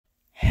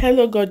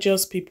Hello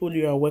gorgeous people,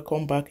 you are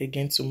welcome back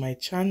again to my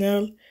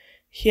channel.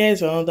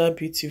 Here's another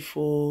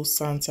beautiful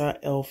Santa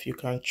elf you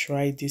can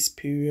try this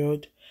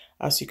period.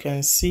 As you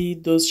can see,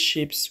 those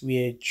shapes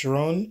were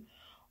drawn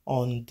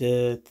on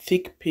the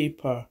thick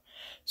paper.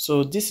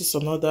 So this is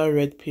another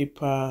red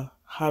paper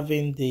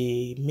having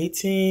the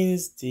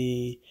mittens,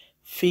 the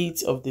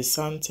feet of the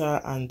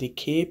Santa and the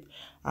cape,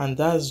 and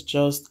that's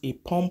just a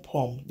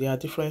pom-pom. There are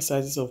different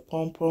sizes of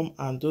pom-pom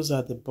and those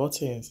are the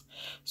buttons.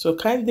 So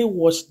kindly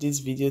watch this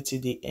video to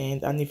the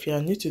end, and if you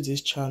are new to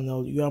this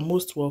channel, you are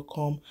most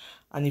welcome,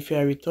 and if you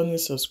are a returning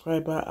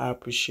subscriber, I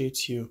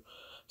appreciate you.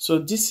 So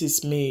this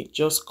is me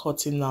just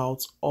cutting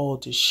out all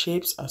the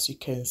shapes. As you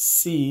can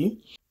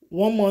see,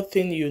 one more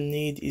thing you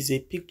need is a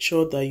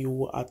picture that you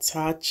will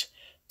attach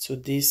to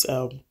this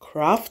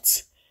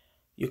craft.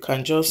 You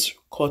can just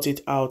cut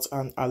it out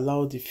and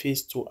allow the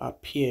face to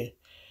appear.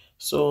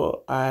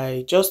 So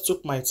I just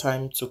took my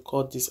time to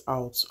cut this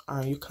out,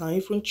 and you can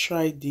even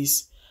try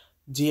this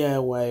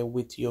DIY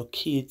with your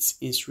kids.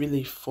 It's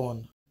really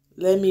fun.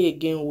 Let me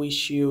again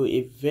wish you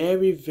a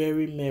very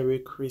Merry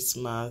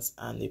Christmas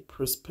and a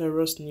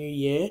prosperous New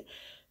Year.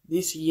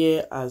 This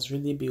year has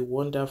really been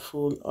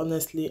wonderful.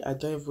 Honestly, I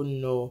don't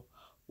even know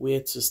where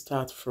to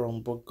start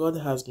from, but God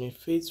has been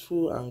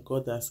faithful and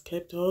God has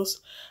kept us,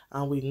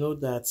 and we know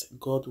that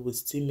God will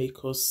still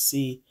make us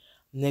see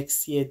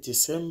next year,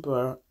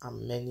 December,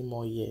 and many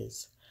more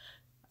years.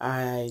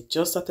 I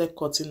just started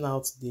cutting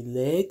out the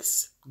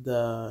legs,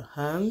 the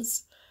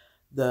hands,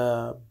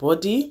 the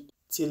body,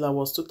 till I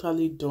was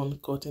totally done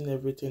cutting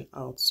everything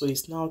out. So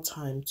it's now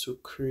time to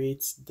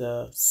create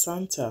the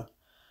Santa.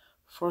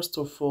 First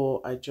of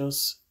all, I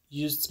just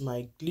used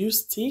my glue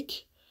stick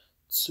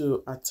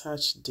to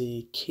attach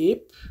the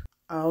cape.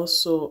 I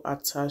also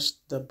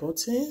attached the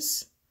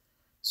buttons.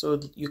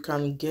 So you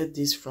can get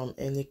this from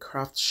any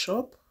craft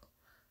shop.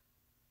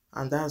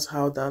 And that's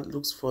how that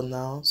looks for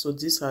now. So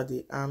these are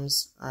the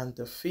arms and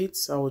the feet.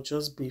 So I will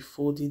just be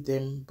folding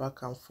them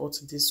back and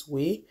forth this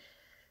way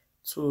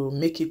to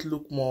make it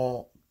look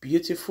more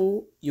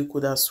beautiful. You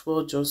could as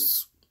well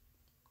just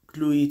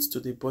glue it to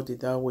the body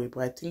that way,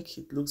 but I think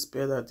it looks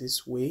better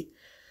this way.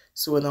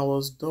 So when I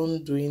was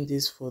done doing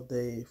this for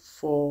the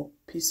 4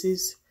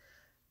 pieces,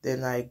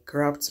 then I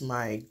grabbed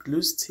my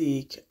glue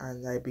stick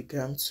and I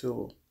began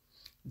to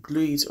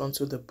glue it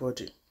onto the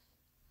body.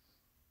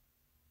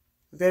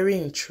 Very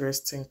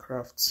interesting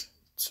craft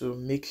to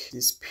make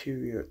this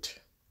period.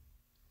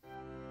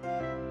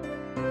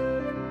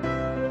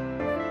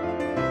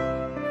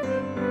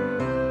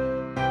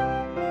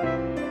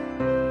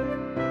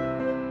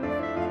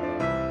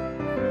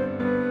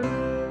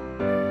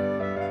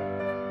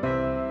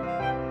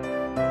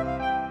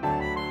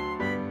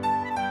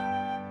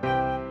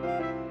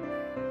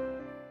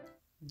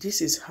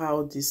 This is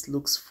how this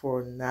looks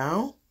for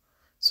now.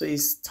 So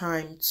it's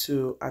time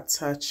to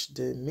attach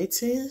the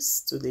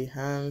mittens to the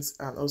hands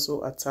and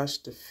also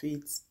attach the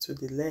feet to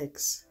the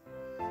legs.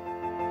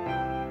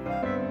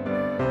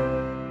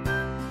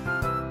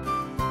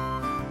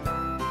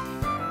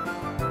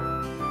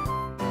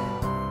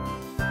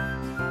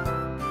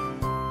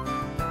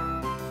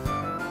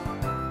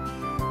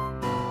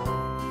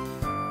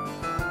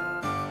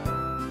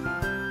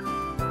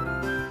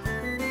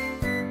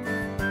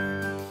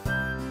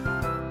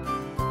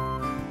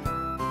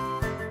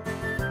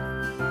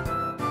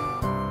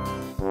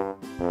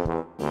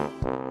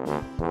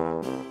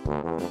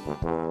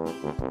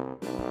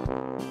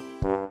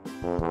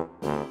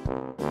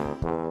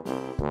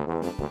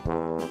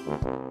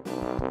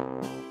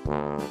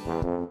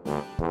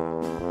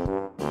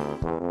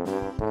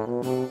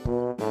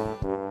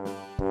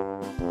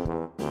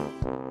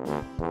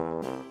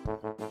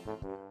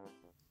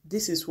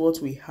 This is what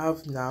we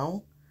have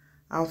now,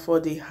 and for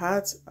the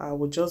hat I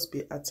will just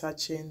be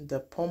attaching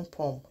the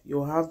pom-pom.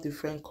 You'll have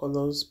different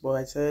colors, but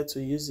I decided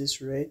to use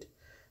this red,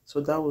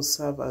 so that will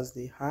serve as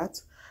the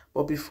hat.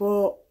 But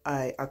before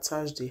I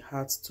attach the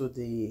hat to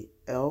the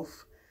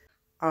elf,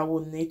 I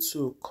will need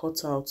to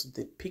cut out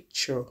the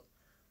picture.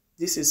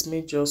 This is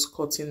me just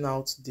cutting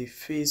out the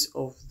face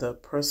of the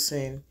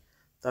person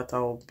that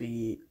I'll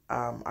be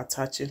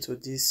attaching to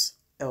this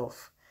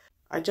elf.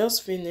 I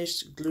just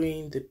finished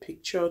gluing the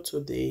picture to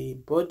the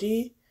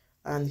body,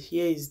 and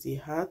here is the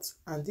hat,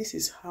 and this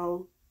is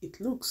how it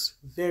looks.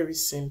 Very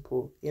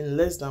simple. In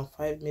less than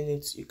 5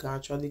 minutes you can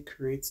actually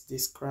create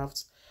this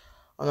craft,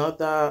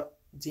 another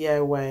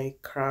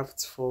DIY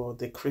craft for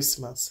the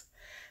Christmas.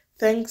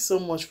 Thanks so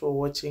much for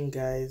watching,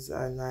 guys,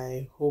 and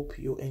I hope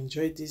you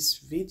enjoyed this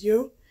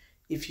video.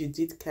 If you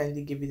did,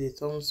 kindly give it a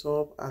thumbs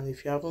up, and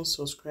if you haven't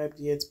subscribed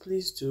yet,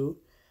 please do.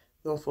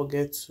 Don't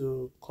forget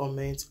to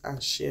comment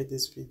and share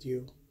this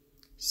video.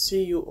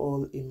 See you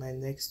all in my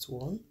next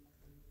one.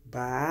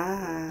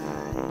 Bye.